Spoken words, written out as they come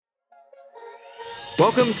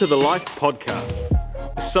Welcome to the Life Podcast.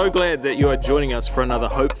 We're so glad that you are joining us for another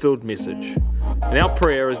hope-filled message. And our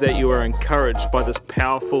prayer is that you are encouraged by this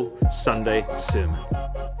powerful Sunday sermon.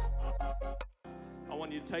 I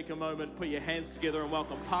want you to take a moment, put your hands together and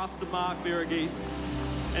welcome Pastor Mark Varughese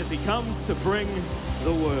as he comes to bring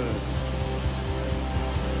the word.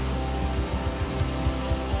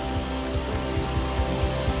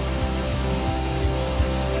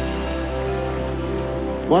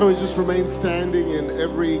 Why don't we just remain standing in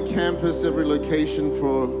every campus, every location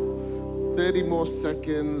for 30 more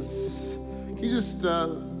seconds. Can you just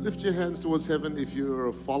lift your hands towards heaven if you're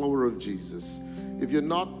a follower of Jesus? If you're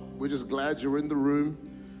not, we're just glad you're in the room,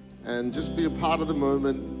 and just be a part of the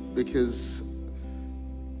moment because,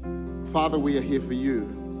 Father, we are here for you.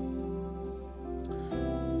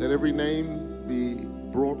 Let every name be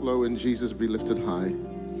brought low and Jesus be lifted high.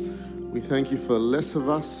 We thank you for less of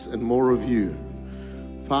us and more of you.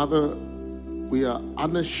 Father, we are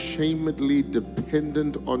unashamedly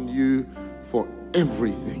dependent on you for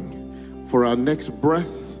everything, for our next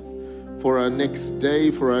breath, for our next day,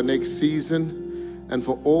 for our next season, and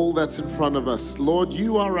for all that's in front of us. Lord,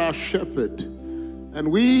 you are our shepherd, and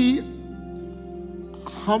we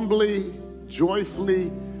humbly,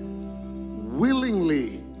 joyfully,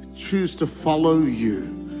 willingly choose to follow you.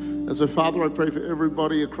 And so, Father, I pray for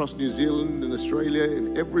everybody across New Zealand and Australia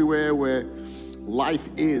and everywhere where life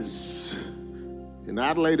is, in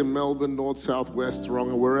Adelaide and Melbourne, North, South, West,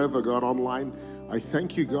 Taronga, wherever, God, online. I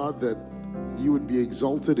thank you, God, that you would be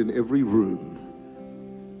exalted in every room.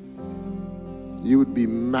 You would be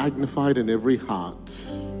magnified in every heart.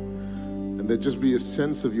 And there'd just be a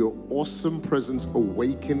sense of your awesome presence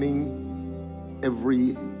awakening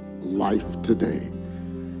every life today.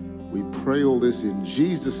 We pray all this in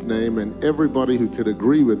Jesus' name, and everybody who could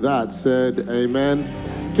agree with that said amen.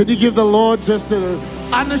 Can you give the Lord just an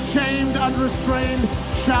unashamed, unrestrained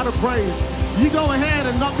shout of praise? You go ahead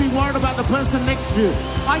and not be worried about the person next to you.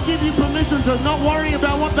 I give you permission to not worry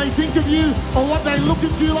about what they think of you or what they look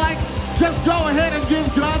at you like. Just go ahead and give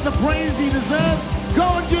God the praise he deserves. Go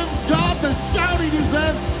and give God the shout he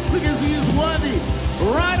deserves because he is worthy.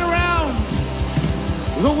 Right around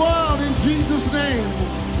the world in Jesus' name.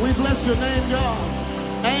 We bless your name,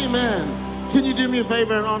 God. Amen. Can you do me a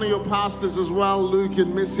favor and honor your pastors as well, Luke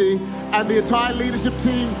and Missy, and the entire leadership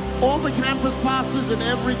team, all the campus pastors in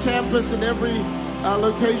every campus and every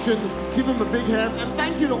location. Give them a big hand. And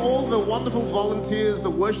thank you to all the wonderful volunteers, the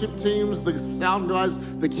worship teams, the sound guys,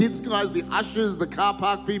 the kids guys, the ushers, the car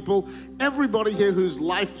park people, everybody here who's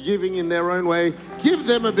life-giving in their own way. Give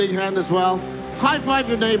them a big hand as well. High five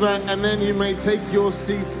your neighbor, and then you may take your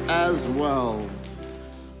seats as well.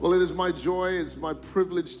 Well, it is my joy, it's my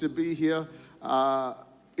privilege to be here.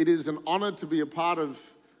 It is an honor to be a part of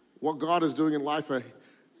what God is doing in life,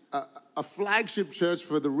 a flagship church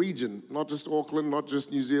for the region, not just Auckland, not just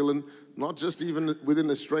New Zealand, not just even within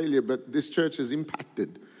Australia, but this church has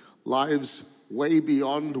impacted lives way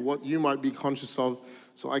beyond what you might be conscious of.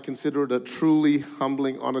 So I consider it a truly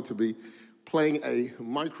humbling honor to be playing a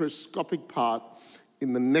microscopic part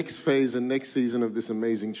in the next phase and next season of this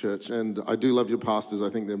amazing church. And I do love your pastors. I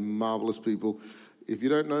think they're marvelous people. If you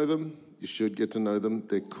don't know them, you should get to know them.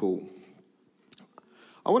 They're cool.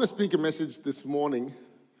 I want to speak a message this morning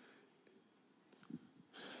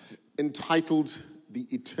entitled The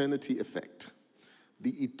Eternity Effect.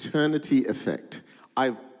 The Eternity Effect.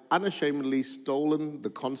 I've unashamedly stolen the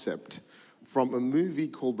concept from a movie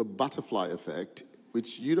called The Butterfly Effect,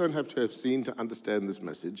 which you don't have to have seen to understand this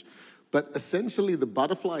message. But essentially, the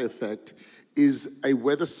butterfly effect is a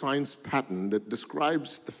weather science pattern that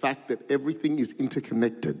describes the fact that everything is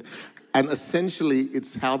interconnected. And essentially,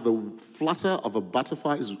 it's how the flutter of a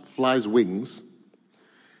butterfly's wings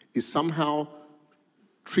is somehow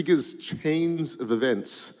triggers chains of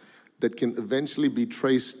events that can eventually be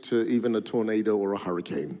traced to even a tornado or a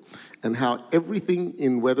hurricane. And how everything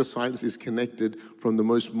in weather science is connected from the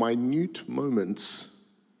most minute moments,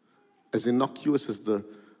 as innocuous as the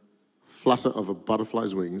flutter of a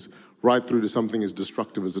butterfly's wings, right through to something as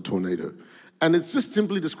destructive as a tornado. And it's just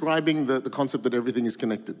simply describing the concept that everything is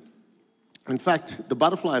connected. In fact, the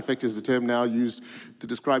butterfly effect is the term now used to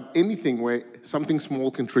describe anything where something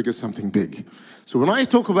small can trigger something big. So when I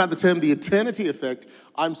talk about the term the eternity effect,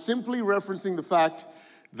 I'm simply referencing the fact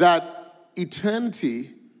that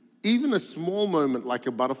eternity, even a small moment like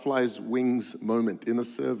a butterfly's wings moment in a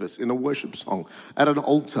service, in a worship song, at an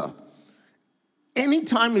altar,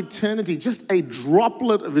 anytime eternity, just a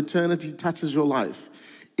droplet of eternity touches your life,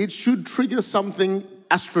 it should trigger something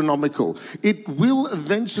astronomical. It will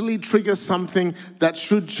eventually trigger something that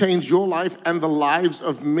should change your life and the lives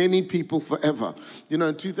of many people forever. You know,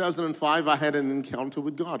 in 2005, I had an encounter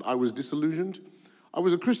with God. I was disillusioned. I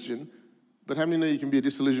was a Christian, but how many know you can be a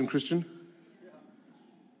disillusioned Christian?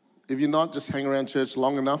 If you're not, just hang around church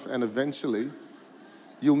long enough and eventually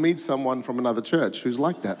you'll meet someone from another church who's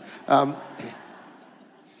like that.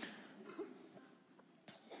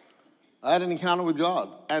 I had an encounter with God,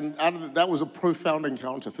 and that was a profound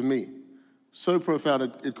encounter for me. So profound,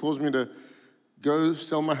 it caused me to go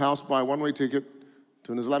sell my house, buy a one-way ticket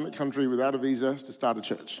to an Islamic country without a visa to start a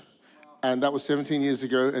church. And that was 17 years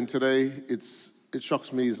ago, and today it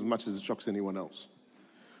shocks me as much as it shocks anyone else.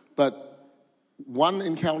 But one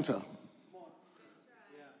encounter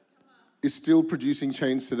is still producing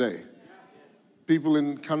change today. People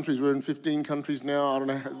in countries, we're in 15 countries now, I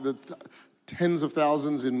don't know, tens of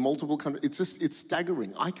thousands in multiple countries. It's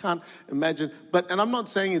staggering. I can't imagine. And I'm not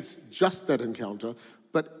saying it's just that encounter,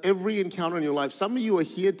 but every encounter in your life. Some of you are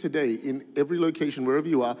here today in every location, wherever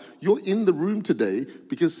you are. You're in the room today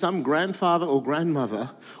because some grandfather or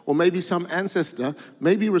grandmother, or maybe some ancestor,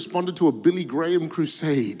 maybe responded to a Billy Graham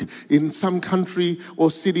crusade in some country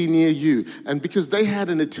or city near you. And because they had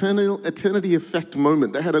an eternity effect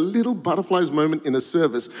moment, they had a little butterflies moment in a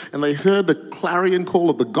service, and they heard the clarion call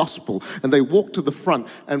of the gospel, and they walked to the front.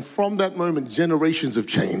 And from that moment, generations have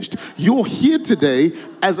changed. You're here today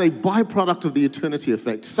as a byproduct of the eternity effect.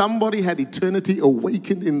 Somebody had eternity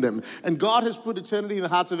awakened in them. And God has put eternity in the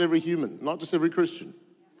hearts of every human, not just every Christian.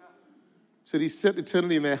 So He set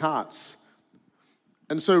eternity in their hearts.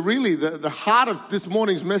 And so really the heart of this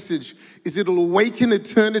morning's message is it'll awaken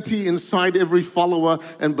eternity inside every follower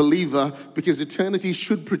and believer, because eternity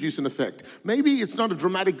should produce an effect. Maybe it's not a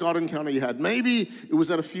dramatic God encounter you had. Maybe it was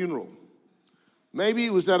at a funeral. Maybe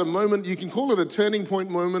it was at a moment, you can call it a turning point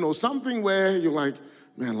moment or something where you're like,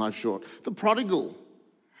 man, life's short. The prodigal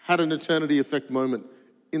had an eternity effect moment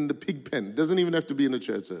in the pig pen. Doesn't even have to be in a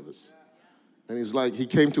church service. And he's like, he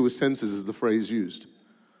came to his senses, is the phrase used.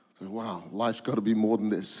 So, wow, life's got to be more than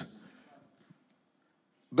this.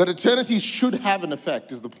 But eternity should have an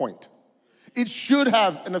effect, is the point. It should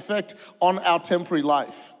have an effect on our temporary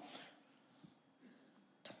life.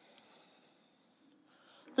 I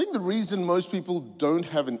think the reason most people don't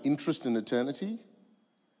have an interest in eternity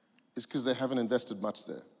is because they haven't invested much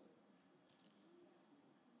there.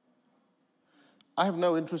 I have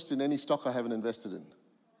no interest in any stock I haven't invested in.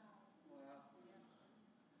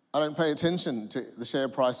 I don't pay attention to the share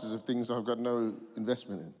prices of things I've got no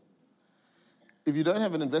investment in. If you don't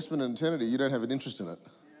have an investment in eternity, you don't have an interest in it.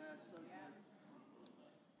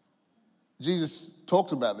 Jesus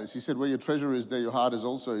talked about this. He said, where your treasure is, there your heart is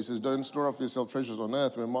also. He says, don't store up for yourself treasures on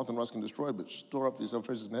earth where moth and rust can destroy, but store up for yourself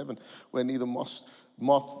treasures in heaven where neither moth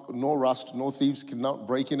nor rust nor thieves cannot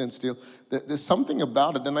break in and steal. There's something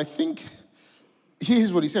about it. And I think,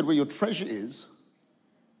 here's what he said, where your treasure is,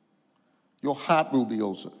 your heart will be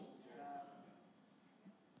also.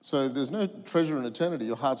 So if there's no treasure in eternity,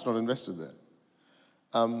 your heart's not invested there.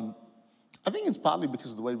 I think it's partly because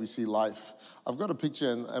of the way we see life. I've got a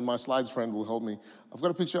picture, and my slides friend will help me. I've got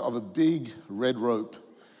a picture of a big red rope,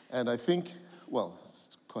 and I think, well,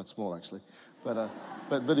 it's quite small actually, but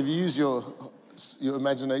if you use your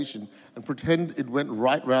imagination and pretend it went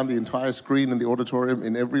right around the entire screen in the auditorium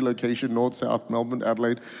in every location, north, south, Melbourne,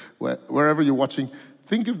 Adelaide, wherever you're watching,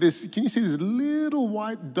 think of this. Can you see this little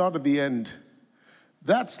white dot at the end?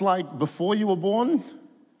 That's like before you were born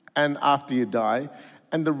and after you die.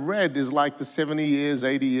 And the red is like the 70 years,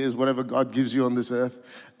 80 years, whatever God gives you on this earth.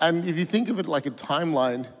 And if you think of it like a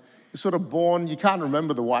timeline, you're sort of born, you can't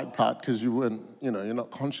remember the white part because you weren't, you're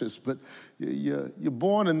not conscious, but you're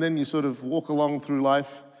born and then you sort of walk along through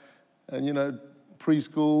life and,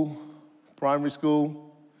 preschool, primary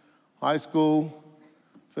school, high school,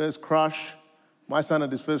 first crush. My son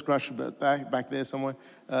had his first crush back there somewhere.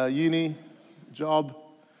 Uni, job,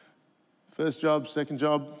 first job, second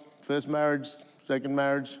job, first marriage, second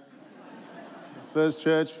marriage, first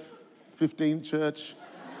church, 15th church,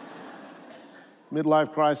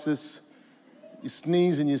 midlife crisis. You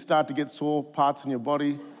sneeze and you start to get sore parts in your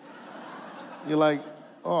body. You're like,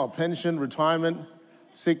 oh, pension, retirement,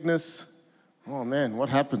 sickness. Oh man, what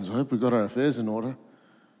happens? I hope we got our affairs in order.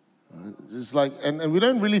 It's like, and we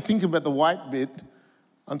don't really think about the white bit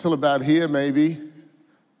until about here maybe.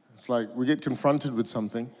 It's like we get confronted with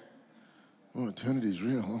something. Oh, eternity is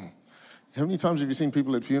real. Oh. How many times have you seen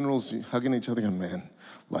people at funerals hugging each other going, man,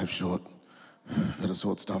 life's short, better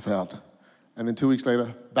sort stuff out. And then 2 weeks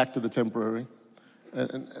later, back to the temporary.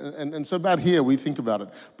 And so about here, we think about it.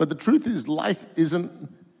 But the truth is, life isn't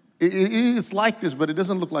It's like this, but it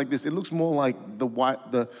doesn't look like this. It looks more like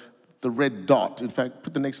the red dot. In fact,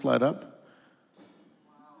 put the next slide up.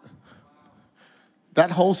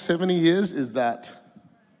 That whole 70 years is that.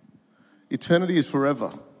 Eternity is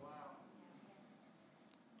forever.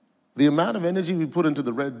 The amount of energy we put into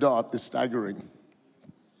the red dot is staggering.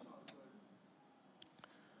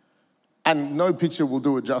 And no picture will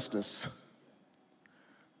do it justice.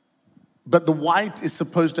 But the white is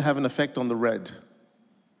supposed to have an effect on the red.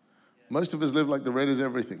 Most of us live like the red is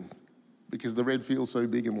everything because the red feels so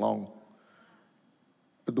big and long.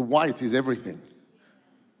 But the white is everything.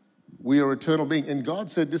 We are eternal beings. And God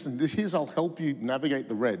said, listen, here's, I'll help you navigate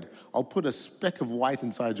the red. I'll put a speck of white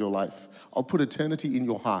inside your life. I'll put eternity in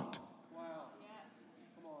your heart. Wow.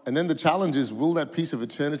 And then the challenge is, will that piece of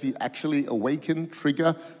eternity actually awaken,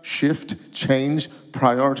 trigger, shift, change,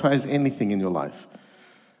 prioritize anything in your life?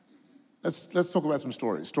 Let's talk about some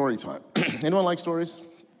stories. Story time. Anyone like stories?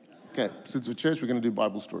 Okay, since we're church, we're going to do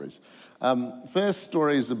Bible stories. First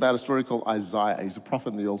story is about a story called Isaiah. He's a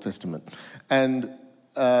prophet in the Old Testament. And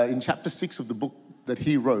in chapter 6 of the book that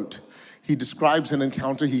he wrote, he describes an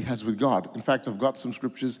encounter he has with God. In fact, I've got some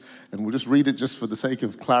scriptures, and we'll just read it just for the sake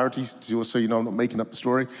of clarity, so you know I'm not making up the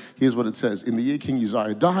story. Here's what it says. In the year King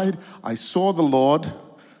Uzziah died, I saw the Lord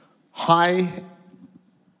high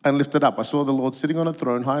and lifted up. I saw the Lord sitting on a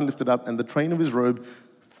throne, high and lifted up, and the train of his robe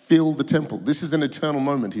filled the temple. This is an eternal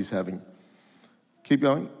moment he's having. Keep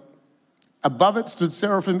going. Above it stood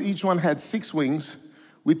seraphim. Each one had 6 wings.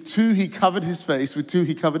 With 2 he covered his face, with 2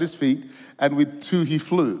 he covered his feet, and with 2 he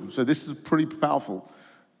flew. So this is pretty powerful.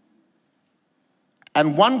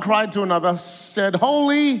 And one cried to another, said,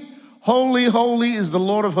 Holy, holy, holy is the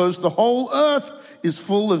Lord of hosts. The whole earth is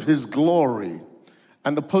full of his glory.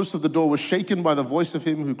 And the post of the door was shaken by the voice of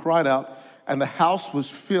him who cried out, and the house was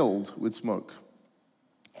filled with smoke.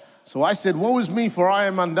 So I said, woe is me, for I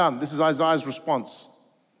am undone. This is Isaiah's response.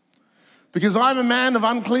 Because I'm a man of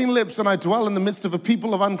unclean lips, and I dwell in the midst of a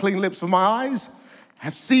people of unclean lips. For my eyes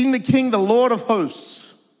have seen the King, the Lord of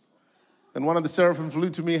hosts. Then one of the seraphim flew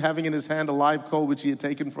to me, having in his hand a live coal, which he had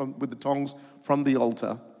taken with the tongs from the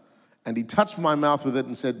altar. And he touched my mouth with it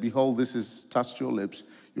and said, behold, this has touched your lips.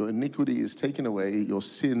 Your iniquity is taken away. Your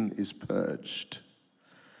sin is purged.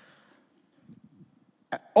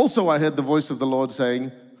 Also I heard the voice of the Lord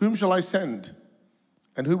saying, whom shall I send?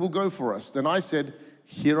 And who will go for us? Then I said,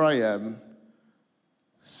 here I am,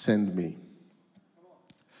 send me.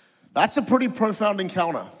 That's a pretty profound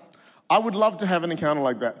encounter. I would love to have an encounter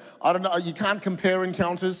like that. I don't know, you can't compare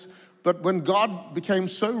encounters, but when God became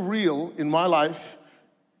so real in my life,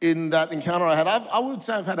 in that encounter I had, I would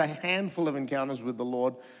say I've had a handful of encounters with the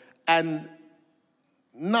Lord, and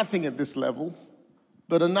nothing at this level,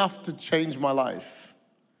 but enough to change my life.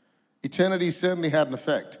 Eternity certainly had an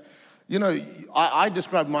effect. You know, I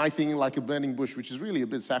describe my thing like a burning bush, which is really a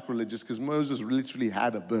bit sacrilegious because Moses literally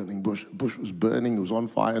had a burning bush. The bush was burning, it was on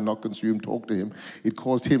fire, not consumed. Talk to him. It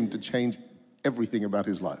caused him to change everything about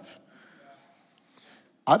his life.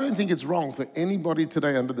 I don't think it's wrong for anybody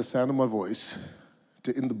today under the sound of my voice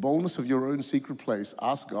to, in the boldness of your own secret place,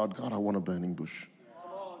 ask God, God, I want a burning bush.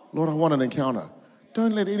 Lord, I want an encounter.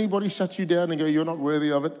 Don't let anybody shut you down and go, you're not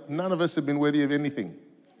worthy of it. None of us have been worthy of anything.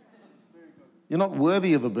 You're not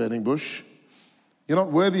worthy of a burning bush. You're not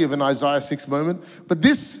worthy of an Isaiah 6 moment. But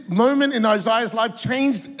this moment in Isaiah's life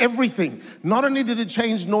changed everything. Not only did it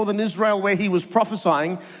change northern Israel where he was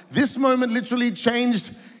prophesying, this moment literally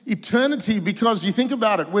changed eternity, because you think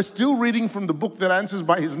about it, we're still reading from the book that answers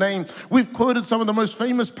by his name. We've quoted some of the most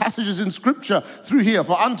famous passages in scripture through here.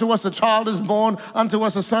 For unto us a child is born, unto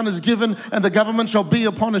us a son is given, and the government shall be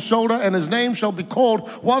upon his shoulder, and his name shall be called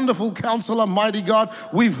Wonderful Counselor, Mighty God.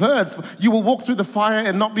 We've heard, you will walk through the fire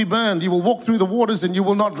and not be burned. You will walk through the waters and you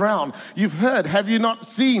will not drown. You've heard, have you not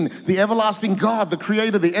seen the everlasting God, the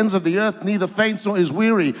creator, the ends of the earth, neither faints nor is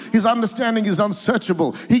weary. His understanding is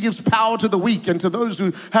unsearchable. He gives power to the weak, and to those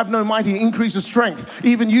who have no might he increases strength.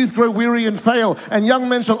 Even youth grow weary and fail, and young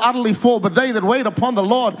men shall utterly fall. But they that wait upon the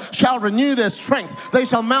Lord shall renew their strength. They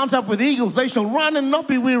shall mount up with eagles. They shall run and not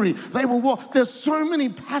be weary. They will walk. There's so many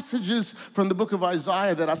passages from the book of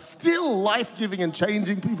Isaiah that are still life-giving and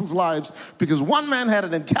changing people's lives, because one man had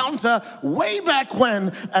an encounter way back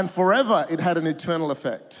when, and forever it had an eternal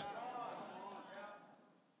effect.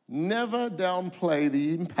 Never downplay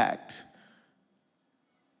the impact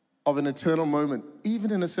of an eternal moment,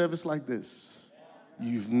 even in a service like this.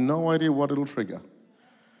 You've no idea what it'll trigger.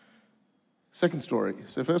 Second story.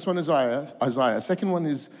 So first one is Isaiah. Second one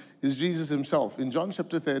is Jesus himself in John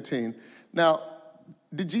chapter 13. Now,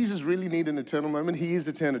 did Jesus really need an eternal moment? He is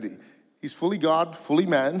eternity. He's fully God, fully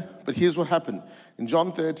man, but here's what happened. In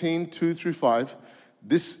John 13, 2 through 5,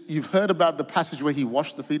 You've heard about the passage where he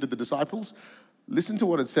washed the feet of the disciples. Listen to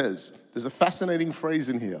what it says. There's a fascinating phrase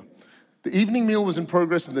in here. The evening meal was in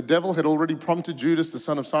progress, and the devil had already prompted Judas, the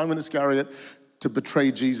son of Simon Iscariot, to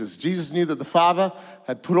betray Jesus. Jesus knew that the Father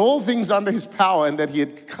had put all things under his power and that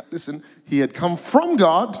he had come from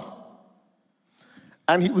God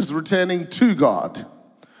and he was returning to God.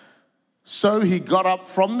 So he got up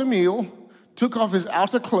from the meal, took off his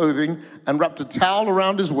outer clothing and wrapped a towel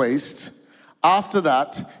around his waist. After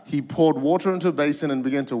that, he poured water into a basin and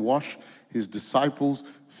began to wash his disciples'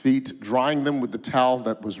 feet, drying them with the towel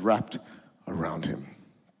that was wrapped around him.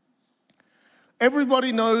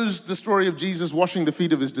 Everybody knows the story of Jesus washing the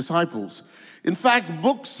feet of his disciples. In fact,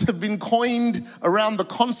 books have been coined around the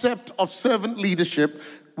concept of servant leadership,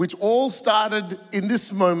 which all started in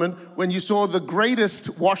this moment when you saw the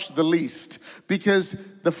greatest wash the least. Because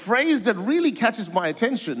the phrase that really catches my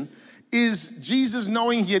attention is Jesus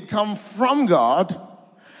knowing he had come from God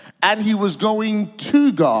and he was going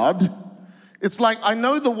to God. It's like, I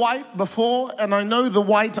know the white before and I know the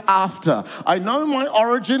white after. I know my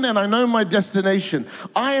origin and I know my destination.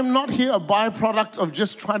 I am not here a byproduct of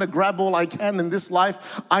just trying to grab all I can in this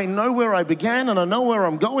life. I know where I began and I know where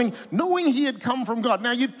I'm going, knowing he had come from God.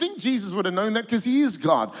 Now, you'd think Jesus would have known that because he is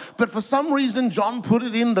God. But for some reason, John put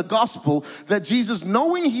it in the gospel that Jesus,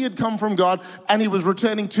 knowing he had come from God and he was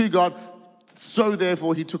returning to God, so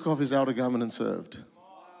therefore he took off his outer garment and served.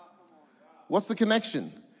 What's the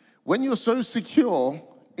connection? When you're so secure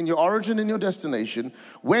in your origin and your destination,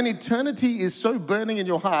 when eternity is so burning in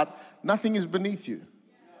your heart, nothing is beneath you.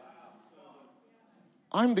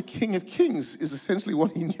 I'm the King of Kings is essentially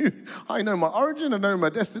what he knew. I know my origin, I know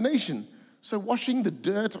my destination. So washing the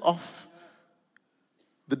dirt off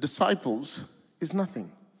the disciples is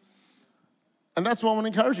nothing. And that's why I want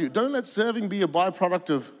to encourage you. Don't let serving be a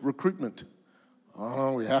byproduct of recruitment.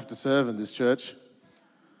 Oh, we have to serve in this church.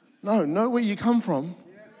 No, know where you come from.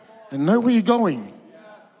 And know where you're going.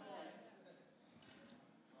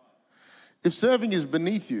 If serving is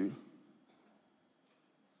beneath you,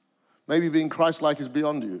 maybe being Christ-like is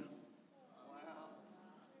beyond you.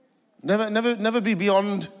 Never be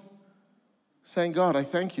beyond saying, God, I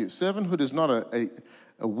thank you. Servanthood is not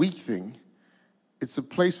a weak thing. It's a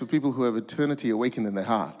place for people who have eternity awakened in their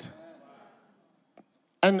heart.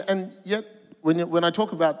 And yet, when I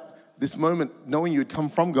talk about this moment, knowing you had come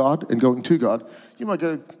from God and going to God, you might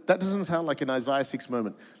go, that doesn't sound like an Isaiah 6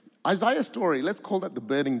 moment. Isaiah's story, let's call that the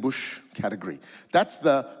burning bush category. That's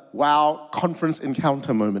the wow conference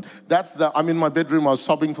encounter moment. That's the I'm in my bedroom, I was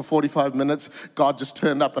sobbing for 45 minutes, God just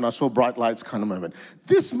turned up and I saw bright lights kind of moment.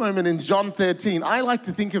 This moment in John 13, I like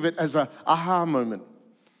to think of it as a aha moment.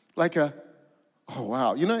 Like oh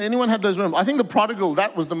wow. You know, anyone had those moments? I think the prodigal,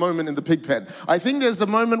 that was the moment in the pig pen. I think there's the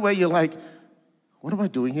moment where you're like, what am I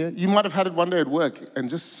doing here? You might have had it one day at work and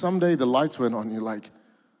just someday the lights went on. You're like,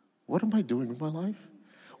 what am I doing with my life?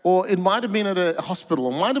 Or it might have been at a hospital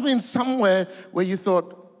or might have been somewhere where you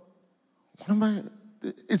thought, what am I?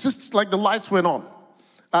 It's just like the lights went on.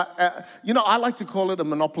 I like to call it a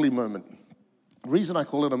Monopoly moment. The reason I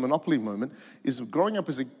call it a Monopoly moment is growing up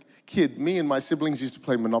as a kid, me and my siblings used to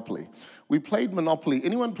play Monopoly. We played Monopoly.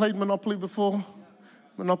 Anyone played Monopoly before?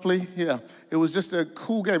 Monopoly, yeah. It was just a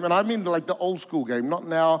cool game. And I mean like the old school game, not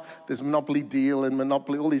now. There's Monopoly Deal and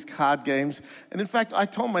Monopoly, all these card games. And in fact, I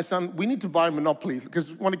told my son, we need to buy Monopoly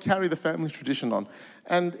because we want to carry the family tradition on.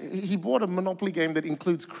 And he bought a Monopoly game that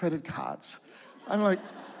includes credit cards. I'm like,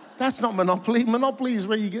 that's not Monopoly. Monopoly is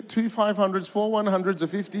where you get 2 500s, 4 100s, a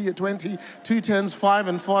 50, a 20, 2 10s, 5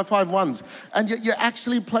 and 5 1s. And yet you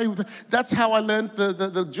actually play with, that's how I learned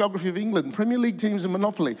the geography of England, Premier League teams and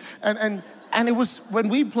Monopoly. And it was, when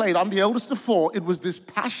we played, I'm the eldest of 4, it was this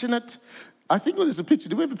passionate, I think there's a picture,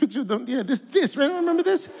 do we have a picture of them? Yeah, this, remember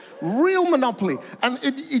this? Real Monopoly. And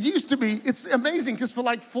it used to be, it's amazing, because for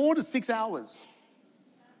like 4 to 6 hours,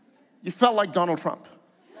 you felt like Donald Trump.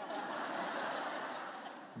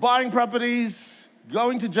 Buying properties,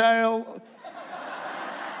 going to jail,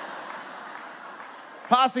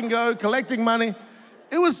 pass and go, collecting money.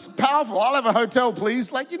 It was powerful. I'll have a hotel,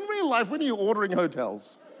 please. Like in real life, when are you ordering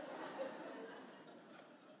hotels?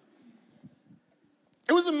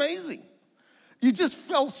 It was amazing. You just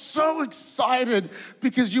felt so excited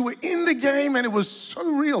because you were in the game and it was so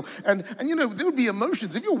real. And you know, there would be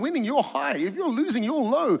emotions. If you're winning, you're high. If you're losing, you're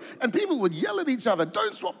low. And people would yell at each other,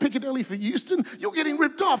 don't swap Piccadilly for Euston. You're getting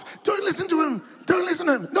ripped off. Don't listen to him. Don't listen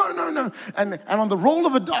to him. No. And on the roll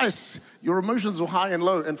of a dice, your emotions were high and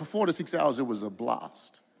low. And for 4 to 6 hours, it was a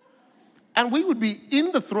blast. And we would be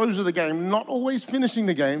in the throes of the game, not always finishing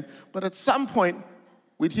the game. But at some point,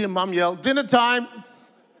 we'd hear mum yell, dinner time.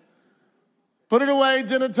 Put it away,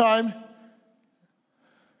 dinner time.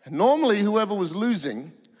 And normally, whoever was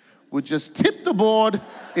losing would just tip the board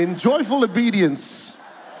in joyful obedience.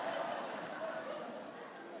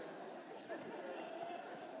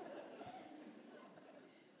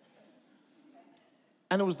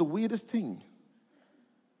 And it was the weirdest thing.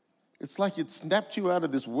 It's like it snapped you out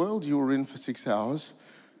of this world you were in for 6 hours,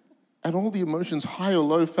 and all the emotions, high or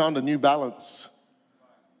low, found a new balance.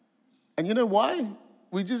 And you know why?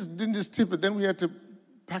 We just didn't just tip it. Then we had to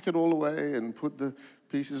pack it all away and put the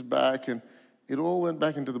pieces back, and it all went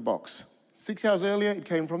back into the box. 6 hours earlier, it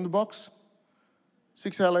came from the box.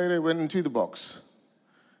 6 hours later, it went into the box.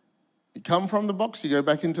 You come from the box, you go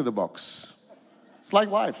back into the box. It's like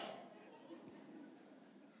life.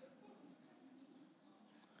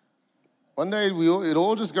 One day, it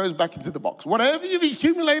all just goes back into the box. Whatever you've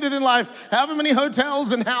accumulated in life, however many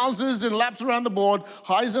hotels and houses and laps around the board,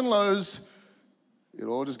 highs and lows, it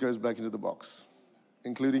all just goes back into the box,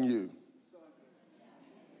 including you.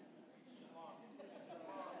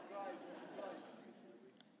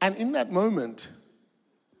 And in that moment,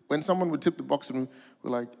 when someone would tip the box and we're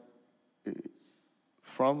like,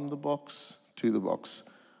 from the box to the box.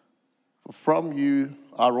 For from you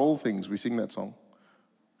are all things. We sing that song.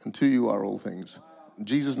 And to you are all things.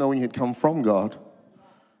 Jesus, knowing he had come from God,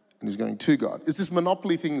 and he's going to God. It's this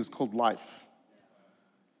monopoly thing that's called life.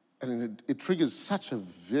 And it triggers such a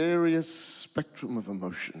various spectrum of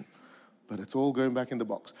emotion. But it's all going back in the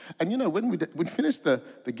box. And you know, when we'd finish the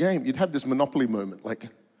game, you'd have this monopoly moment. Like,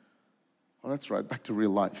 oh, that's right, back to real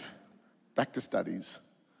life. Back to studies.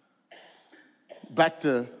 Back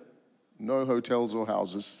to no hotels or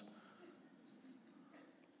houses.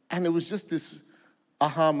 And it was just this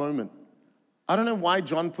aha moment. I don't know why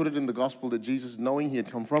John put it in the gospel that Jesus, knowing he had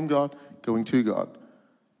come from God, going to God.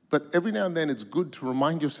 But every now and then it's good to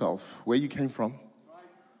remind yourself where you came from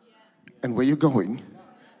and where you're going.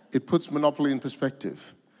 It puts monopoly in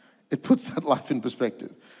perspective. It puts that life in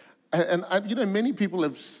perspective. And you know, many people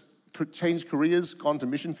have changed careers, gone to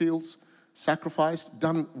mission fields, sacrificed,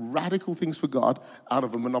 done radical things for God out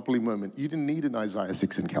of a monopoly moment. You didn't need an Isaiah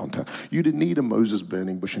 6 encounter. You didn't need a Moses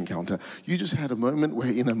burning bush encounter. You just had a moment where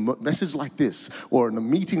in a message like this, or in a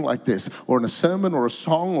meeting like this, or in a sermon or a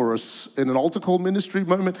song or in an altar call ministry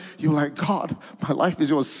moment, you're like, God, my life is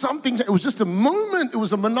yours. It was just a moment. It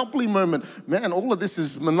was a monopoly moment. Man, all of this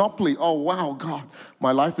is monopoly. Oh, wow, God,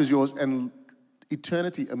 my life is yours. And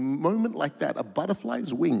eternity, a moment like that, a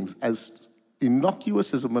butterfly's wings, as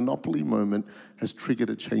innocuous as a monopoly moment, has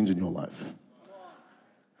triggered a change in your life.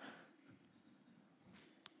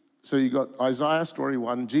 So you got Isaiah story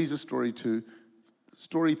 1, Jesus story 2,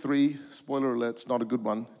 story 3, spoiler alert, it's not a good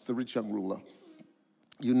one. It's the rich young ruler.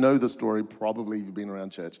 You know the story, probably if you've been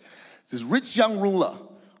around church. It's this rich young ruler.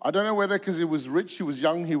 I don't know whether because he was rich, he was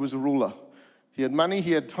young, he was a ruler. He had money,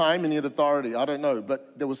 he had time, and he had authority. I don't know,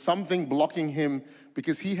 but there was something blocking him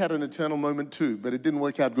because he had an eternal moment too, but it didn't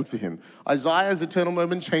work out good for him. Isaiah's eternal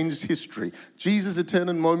moment changed history. Jesus'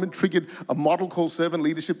 eternal moment triggered a model called servant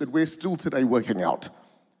leadership that we're still today working out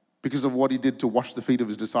because of what he did to wash the feet of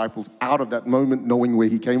his disciples out of that moment, knowing where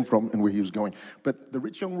he came from and where he was going. But the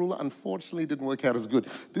rich young ruler, unfortunately, didn't work out as good.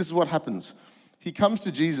 This is what happens. He comes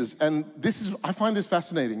to Jesus, and I find this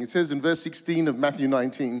fascinating. It says in verse 16 of Matthew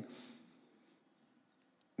 19,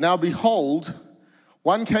 now behold,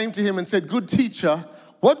 one came to him and said, good teacher,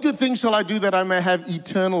 what good thing shall I do that I may have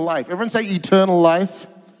eternal life? Everyone say eternal life.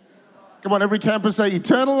 Come on, every campus say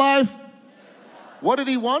eternal life. What did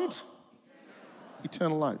he want?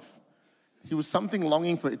 Eternal life. He was something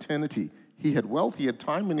longing for eternity. He had wealth, he had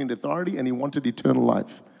time and he had authority, and he wanted eternal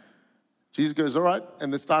life. Jesus goes, all right,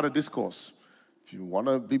 and they start a discourse. If you want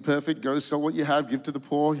to be perfect, go sell what you have, give to the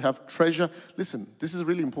poor, you have treasure. Listen, this is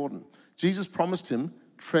really important. Jesus promised him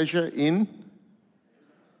treasure in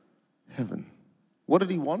heaven. What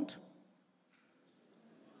did he want?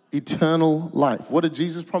 Eternal life. What did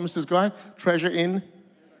Jesus promise this guy? Treasure in.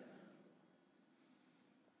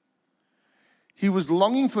 He was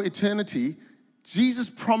longing for eternity. Jesus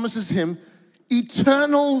promises him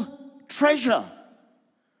eternal treasure.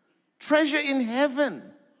 Treasure in heaven.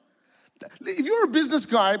 If you're a business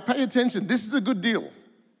guy, pay attention. This is a good deal.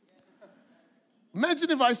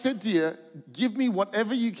 Imagine if I said to you, give me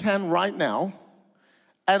whatever you can right now,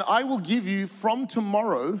 and I will give you from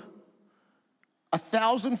tomorrow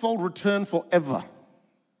 1,000-fold return forever.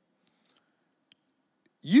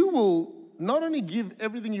 You will not only give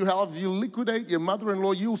everything you have, you'll liquidate your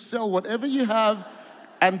mother-in-law, you'll sell whatever you have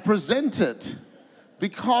and present it,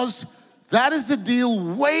 because that is a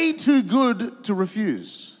deal way too good to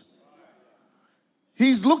refuse.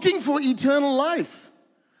 He's looking for eternal life.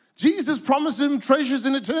 Jesus promised him treasures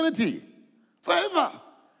in eternity, forever.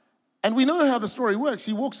 And we know how the story works.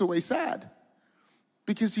 He walks away sad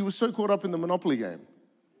because he was so caught up in the Monopoly game.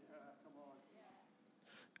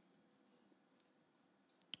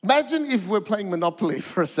 Imagine if we're playing Monopoly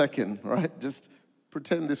for a second, right? Just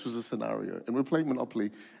pretend this was a scenario. And we're playing Monopoly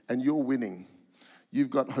and you're winning. You've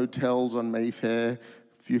got hotels on Mayfair,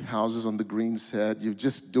 a few houses on the green set. You're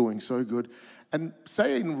just doing so good. And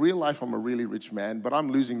say in real life I'm a really rich man, but I'm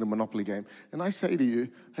losing the Monopoly game. And I say to you,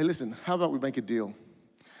 hey, listen, how about we make a deal?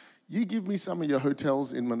 You give me some of your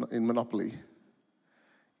hotels in Monopoly.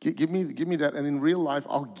 Give me that, and in real life,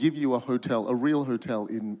 I'll give you a hotel, a real hotel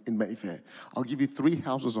in Mayfair. I'll give you 3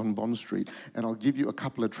 houses on Bond Street, and I'll give you a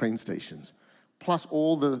couple of train stations. Plus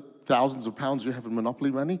all the thousands of pounds you have in Monopoly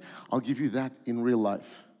money, I'll give you that in real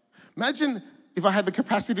life. Imagine if I had the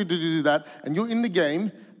capacity to do that, and you're in the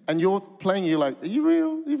game, and you're playing, you're like, are you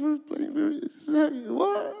real? You're playing,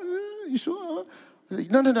 what? You sure?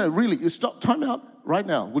 No, really, you stop, time out, right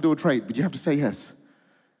now. We'll do a trade, but you have to say yes.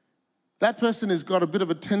 That person has got a bit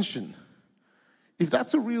of a tension. If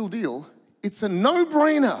that's a real deal, it's a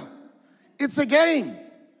no-brainer. It's a game.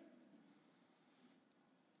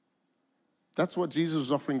 That's what Jesus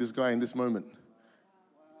was offering this guy in this moment.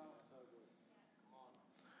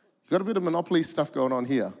 You've got a bit of Monopoly stuff going on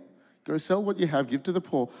here. Go sell what you have, give to the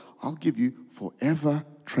poor. I'll give you forever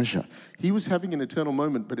treasure. He was having an eternal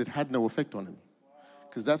moment, but it had no effect on him.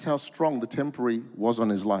 Because that's how strong the temporary was on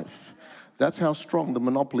his life. That's how strong the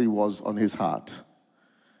Monopoly was on his heart.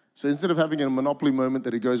 So instead of having a Monopoly moment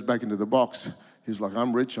that he goes back into the box, he's like,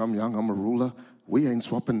 I'm rich, I'm young, I'm a ruler. We ain't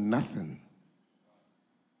swapping nothing.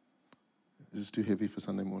 Is this too heavy for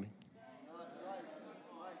Sunday morning?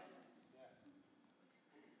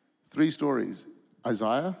 3 stories: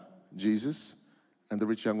 Isaiah, Jesus, and the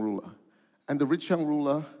rich young ruler. And the rich young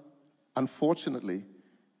ruler, unfortunately,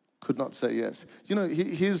 could not say yes. You know,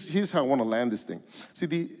 here's how I want to land this thing. See,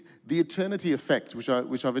 the eternity effect, which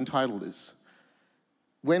I've entitled this.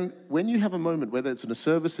 When you have a moment, whether it's in a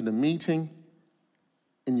service, in a meeting,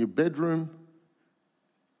 in your bedroom,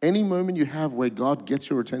 any moment you have where God gets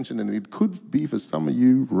your attention, and it could be for some of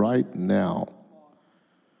you right now,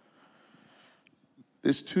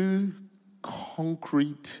 there's 2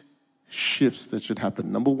 concrete shifts that should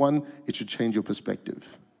happen. Number 1, it should change your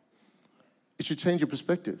perspective. It should change your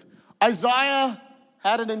perspective. Isaiah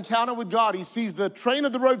had an encounter with God. He sees the train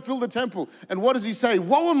of the robe fill the temple. And what does he say?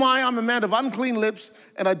 Woe am I, I'm a man of unclean lips,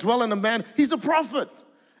 and I dwell in a man. He's a prophet.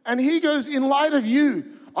 And he goes, in light of you,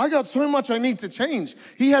 I got so much I need to change.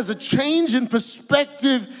 He has a change in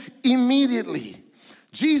perspective immediately.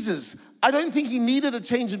 Jesus, I don't think he needed a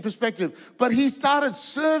change in perspective, but he started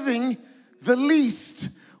serving the least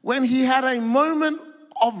when he had a moment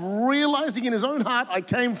of realizing in his own heart, I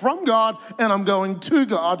came from God and I'm going to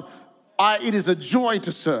God. It is a joy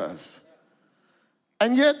to serve.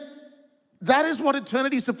 And yet, that is what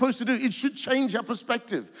eternity is supposed to do. It should change our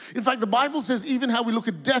perspective. In fact, the Bible says even how we look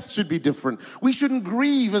at death should be different. We shouldn't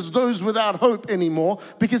grieve as those without hope anymore,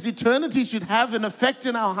 because eternity should have an effect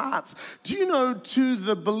in our hearts. Do you know, to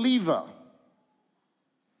the believer,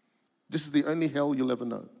 this is the only hell you'll ever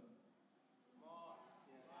know.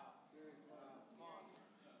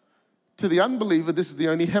 To the unbeliever, this is the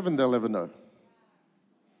only heaven they'll ever know.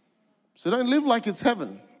 So don't live like it's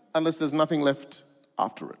heaven unless there's nothing left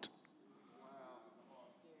after it.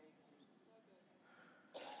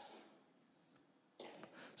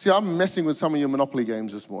 See, I'm messing with some of your Monopoly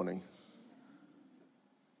games this morning.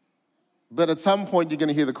 But at some point, you're going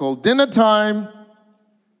to hear the call, dinner time.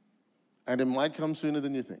 And it might come sooner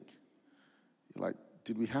than you think. You're like,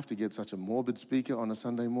 did we have to get such a morbid speaker on a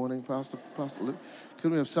Sunday morning, Pastor Luke?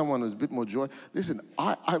 Couldn't we have someone with a bit more joy? Listen,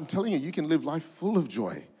 I'm telling you, you can live life full of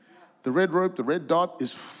joy. The red rope, the red dot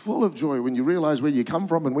is full of joy when you realize where you come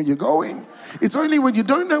from and where you're going. It's only when you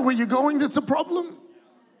don't know where you're going that's a problem.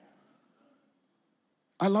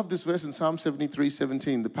 I love this verse in Psalm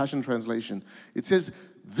 73:17, the Passion Translation. It says,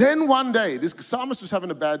 then one day, this psalmist was having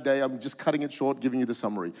a bad day. I'm just cutting it short, giving you the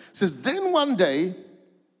summary. It says, then one day,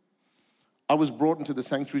 I was brought into the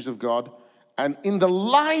sanctuaries of God, and in the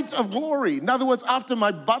light of glory, in other words, after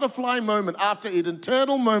my butterfly moment, after an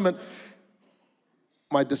eternal moment,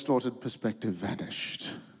 my distorted perspective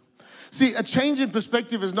vanished. See, a change in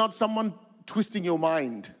perspective is not someone twisting your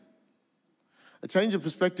mind. A change of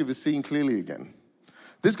perspective is seeing clearly again.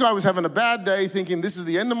 This guy was having a bad day thinking, this is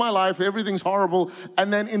the end of my life, everything's horrible.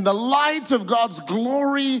 And then in the light of God's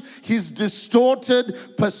glory, his distorted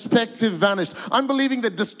perspective vanished. I'm believing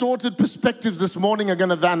that distorted perspectives this morning are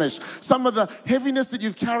going to vanish. Some of the heaviness that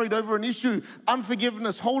you've carried over an issue,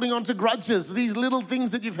 unforgiveness, holding on to grudges, these little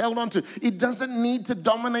things that you've held on to, it doesn't need to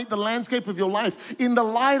dominate the landscape of your life. In the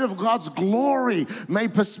light of God's glory, may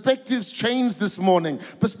perspectives change this morning.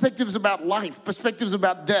 Perspectives about life, perspectives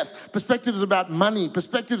about death, perspectives about money,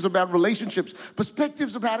 perspectives about relationships,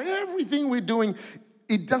 perspectives about everything we're doing.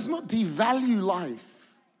 It does not devalue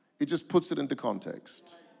life. It just puts it into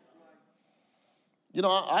context. You know,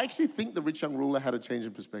 I actually think the rich young ruler had a change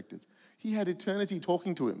in perspective. He had eternity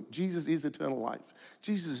talking to him. Jesus is eternal life.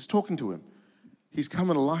 Jesus is talking to him. He's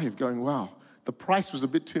coming alive going, wow, the price was a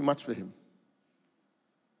bit too much for him.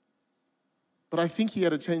 But I think he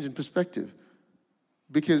had a change in perspective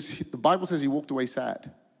because the Bible says he walked away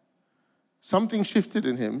sad. Something shifted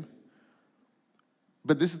in him,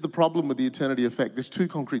 but this is the problem with the eternity effect. There's two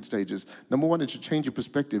concrete stages. Number one, it should change your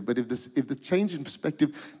perspective, but if the change in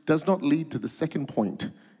perspective does not lead to the second point,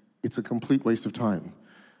 it's a complete waste of time.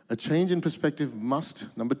 A change in perspective must,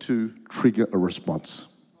 number two, trigger a response.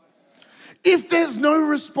 If there's no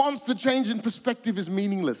response, the change in perspective is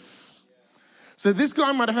meaningless. So this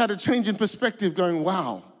guy might have had a change in perspective going,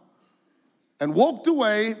 wow, and walked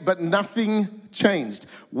away, but nothing changed.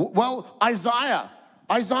 Well, Isaiah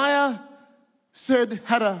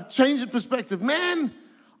had a change in perspective. Man,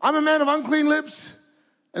 I'm a man of unclean lips.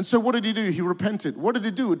 And so what did he do? He repented. What did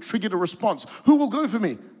he do? It triggered a response. Who will go for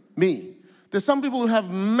me? Me. There's some people who have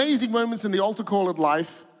amazing moments in the altar call of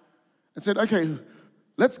life and said, okay,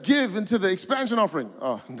 let's give into the expansion offering.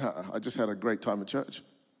 Oh, no, I just had a great time at church.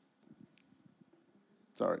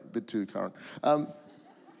 Sorry, a bit too current.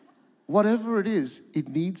 Whatever it is, it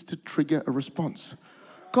needs to trigger a response.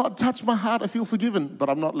 God, touch my heart, I feel forgiven, but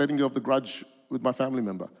I'm not letting go of the grudge with my family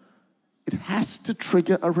member. It has to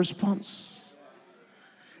trigger a response.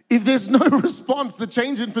 If there's no response, the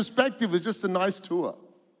change in perspective is just a nice tour.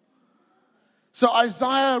 So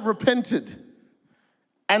Isaiah repented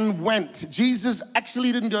and went. Jesus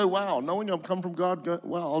actually didn't go, wow, knowing I've come from God, go,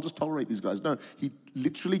 well, I'll just tolerate these guys. No, he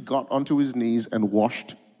literally got onto his knees and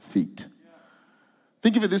washed feet.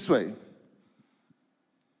 Think of it this way.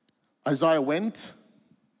 Isaiah went,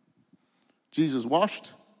 Jesus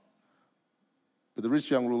washed, but the rich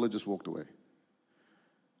young ruler just walked away.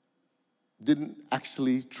 Didn't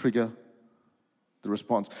actually trigger the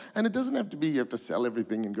response. And it doesn't have to be you have to sell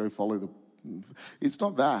everything and go follow the... It's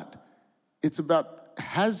not that. It's about,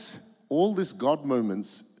 has all this God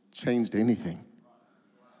moments changed anything?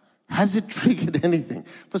 Has it triggered anything?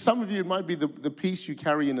 For some of you, it might be the peace you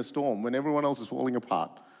carry in a storm when everyone else is falling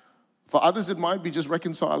apart. For others, it might be just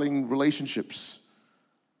reconciling relationships.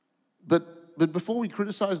 But before we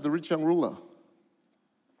criticize the rich young ruler,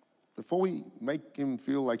 before we make him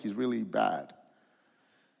feel like he's really bad,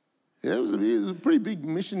 it was a pretty big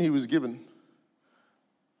mission he was given.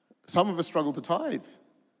 Some of us struggle to tithe.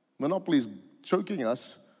 Monopoly's choking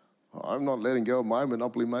us. I'm not letting go of my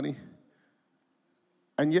monopoly money.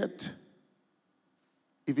 And yet,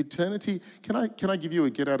 if eternity, can I give you a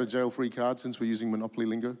get out of jail free card since we're using Monopoly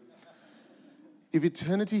lingo? If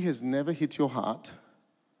eternity has never hit your heart,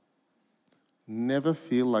 never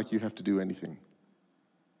feel like you have to do anything.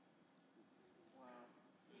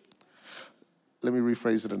 Let me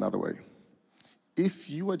rephrase it another way. If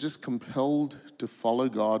you are just compelled to follow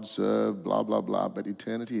God, serve, blah, blah, blah, but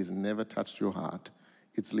eternity has never touched your heart,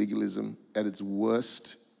 it's legalism. At its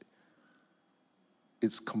worst,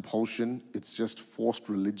 it's compulsion. It's just forced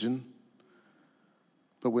religion.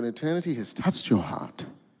 But when eternity has touched your heart,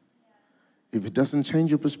 if it doesn't change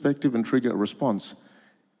your perspective and trigger a response,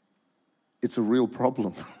 it's a real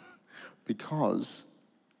problem because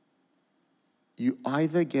you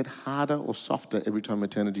either get harder or softer every time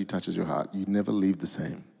eternity touches your heart. You never leave the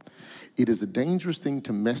same. It is a dangerous thing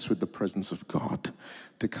to mess with the presence of God,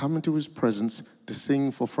 to come into his presence, to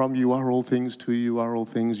sing, for from you are all things, to you are all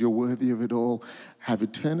things, you're worthy of it all. Have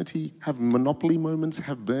eternity, have monopoly moments,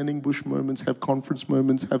 have burning bush moments, have conference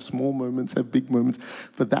moments, have small moments, have big moments.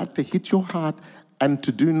 For that to hit your heart and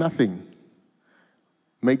to do nothing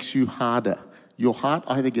makes you harder. Your heart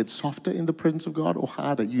either gets softer in the presence of God or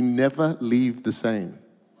harder. You never leave the same.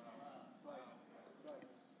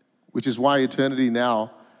 Which is why eternity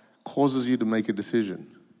now causes you to make a decision.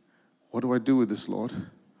 What do I do with this, Lord?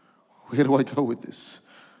 Where do I go with this?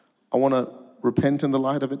 I want to repent in the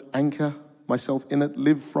light of it, anchor myself in it,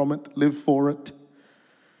 live from it, live for it.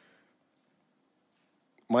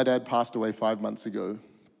 My dad passed away 5 months ago,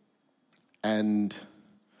 and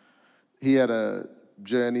he had a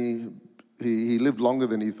journey. he lived longer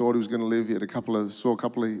than he thought he was going to live. He had saw a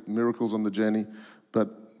couple of miracles on the journey.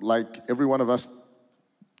 But like every one of us,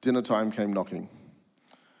 dinner time came knocking.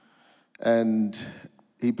 And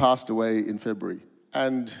he passed away in February.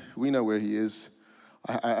 And we know where he is.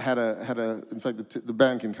 I had in fact, the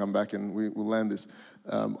band can come back and we'll land this.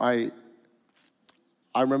 I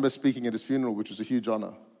remember speaking at his funeral, which was a huge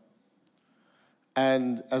honor.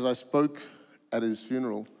 And as I spoke at his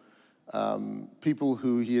funeral, people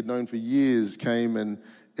who he had known for years came, and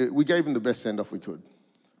we gave him the best send-off we could.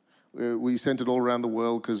 We sent it all around the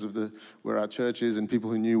world because of where our church is, and people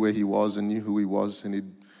who knew where he was and knew who he was,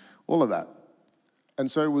 and all of that. And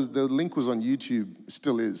so the link was on YouTube,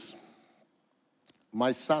 still is.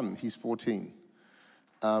 My son, he's 14.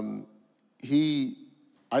 I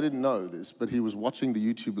didn't know this, but he was watching the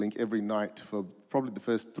YouTube link every night for probably the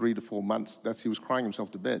first 3 to 4 months. He was crying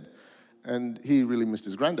himself to bed. And he really missed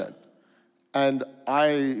his granddad. And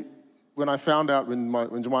when I found out,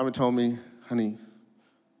 when Jemima told me, honey,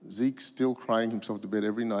 Zeke's still crying himself to bed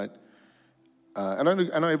every night. And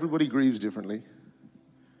I know everybody grieves differently.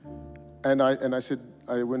 And I said,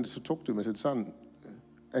 I went to talk to him. I said, son,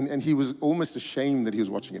 and he was almost ashamed that he was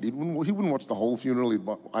watching it. He wouldn't watch the whole funeral. He'd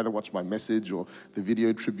either watch my message or the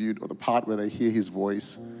video tribute or the part where they hear his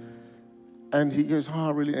voice. And he goes,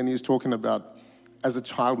 oh, really? And he was talking about as a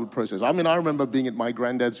child would process. I mean, I remember being at my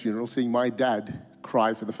granddad's funeral, seeing my dad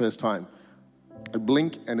cry for the first time. I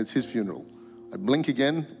blink and it's his funeral. I blink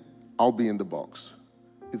again, I'll be in the box.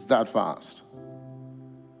 It's that fast.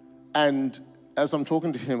 And as I'm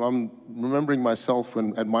talking to him, I'm remembering myself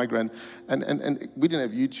at my and we didn't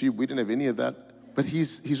have YouTube, we didn't have any of that, but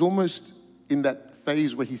he's almost in that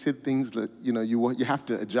phase where he said things that, you have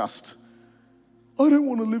to adjust. I don't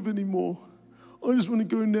want to live anymore. I just want to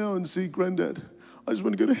go now and see Granddad. I just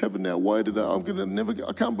want to go to heaven now.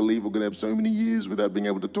 I can't believe we're going to have so many years without being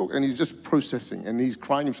able to talk. And he's just processing, and he's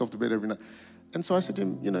crying himself to bed every night. And so I said to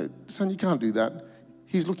him, son, you can't do that.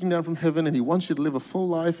 He's looking down from heaven, and he wants you to live a full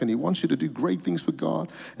life, and he wants you to do great things for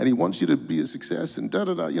God, and he wants you to be a success, and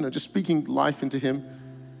just speaking life into him.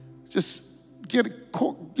 Just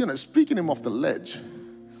speaking him off the ledge.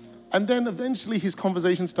 And then eventually his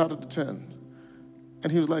conversation started to turn.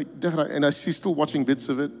 And he was like, Dad, and he's still watching bits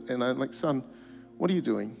of it, and I'm like, son, what are you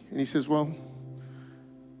doing? And he says, well,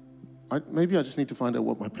 maybe I just need to find out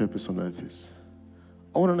what my purpose on earth is.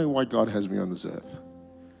 I want to know why God has me on this earth.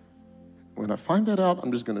 When I find that out,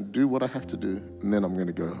 I'm just going to do what I have to do, and then I'm going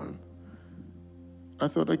to go home. I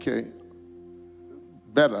thought, okay,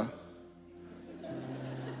 better.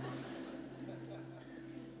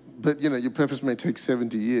 But, your purpose may take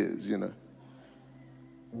 70 years, And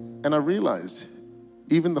I realized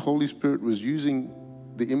even the Holy Spirit was using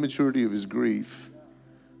the immaturity of his grief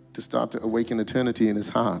to start to awaken eternity in his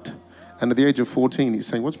heart. And at the age of 14, he's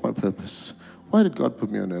saying, what's my purpose? Why did God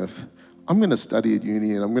put me on earth? I'm going to study at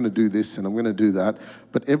uni, and I'm going to do this, and I'm going to do that.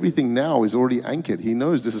 But everything now is already anchored. He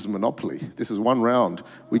knows this is Monopoly. This is one round.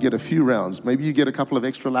 We get a few rounds. Maybe you get a couple of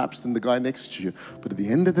extra laps than the guy next to you. But at the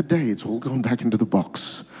end of the day, it's all going back into the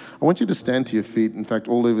box. I want you to stand to your feet, in fact,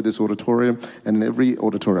 all over this auditorium, and in every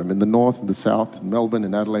auditorium, in the north, in the south, in Melbourne,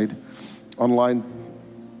 in Adelaide, online.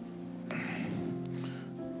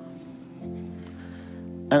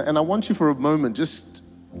 And I want you for a moment, just,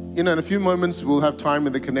 in a few moments, we'll have time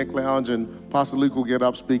in the Connect Lounge, and Pastor Luke will get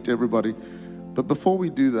up, speak to everybody. But before we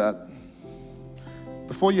do that,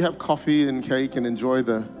 before you have coffee and cake and enjoy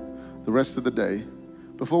the rest of the day,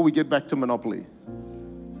 before we get back to Monopoly,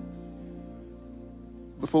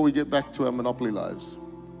 before we get back to our Monopoly lives,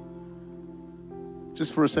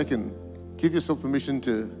 just for a second, give yourself permission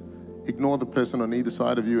to ignore the person on either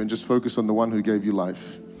side of you and just focus on the one who gave you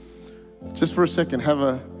life. Just for a second, have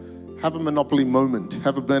a Monopoly moment,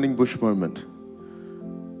 have a burning bush moment.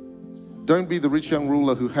 Don't be the rich young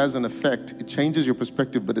ruler who has an effect. It changes your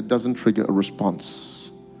perspective, but it doesn't trigger a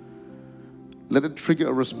response. Let it trigger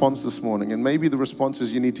a response this morning, and maybe the response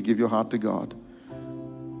is you need to give your heart to God.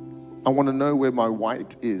 I want to know where my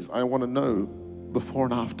white is. I want to know before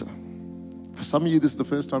and after. For some of you, this is the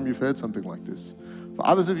first time you've heard something like this. For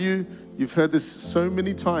others of you, you've heard this so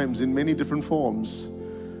many times in many different forms.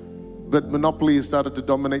 But Monopoly has started to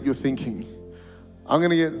dominate your thinking. I'm going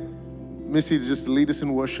to get Missy to just lead us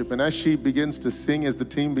in worship. And as she begins to sing, as the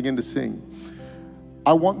team begin to sing,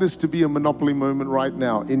 I want this to be a Monopoly moment right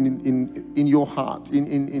now in your heart,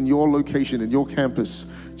 in your location, in your campus.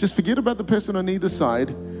 Just forget about the person on either side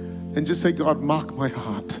and just say, God, mark my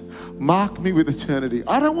heart. mark me with eternity.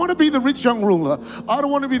 I don't want to be the rich young ruler. I don't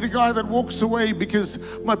want to be the guy that walks away because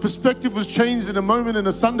my perspective was changed in a moment in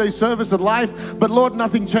a Sunday service of life, but Lord,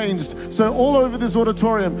 nothing changed. So all over this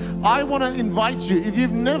auditorium, I want to invite you, if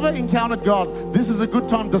you've never encountered God, this is a good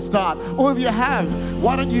time to start. Or if you have,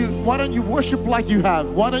 why don't you worship like you have?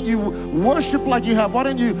 Why don't you worship like you have? Why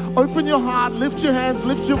don't you open your heart, lift your hands,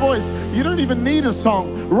 lift your voice? You don't even need a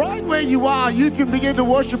song. Right where you are, you can begin to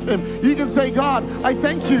worship Him. You can say, God, I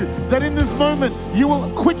thank you that in this moment, you will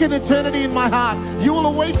quicken eternity in my heart. You will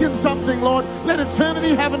awaken something, Lord. Let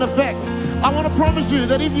eternity have an effect. I want to promise you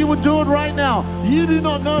that if you would do it right now, you do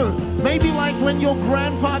not know. Maybe like when your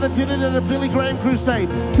grandfather did it at a Billy Graham crusade.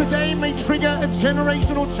 Today may trigger a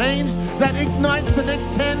generational change that ignites the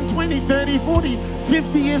next 10, 20, 30, 40,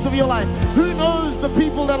 50 years of your life. Who knows the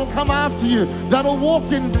people that'll come after you, that'll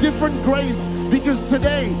walk in different grace, because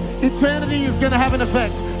today, eternity is going to have an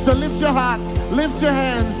effect. So lift your hearts, lift your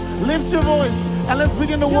hands, lift your voice, and let's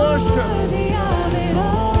begin to worship.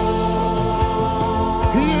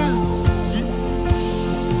 He is.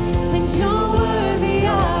 And you're worthy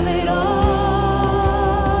of it all.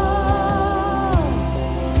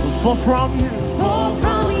 For from you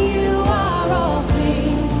are all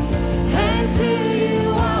things, and to you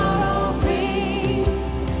are all things.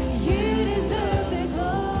 You deserve the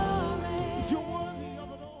glory. You're worthy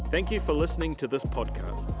of it all. Thank you for listening to this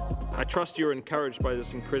podcast. I trust you're encouraged by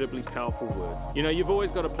this incredibly powerful word. You know, you've always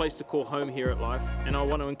got a place to call home here at Life, and I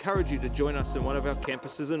want to encourage you to join us in one of our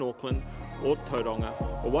campuses in Auckland or Tauranga,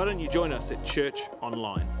 or why don't you join us at Church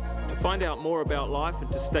Online? To find out more about Life and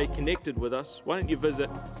to stay connected with us, why don't you visit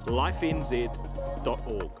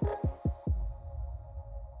lifenz.org.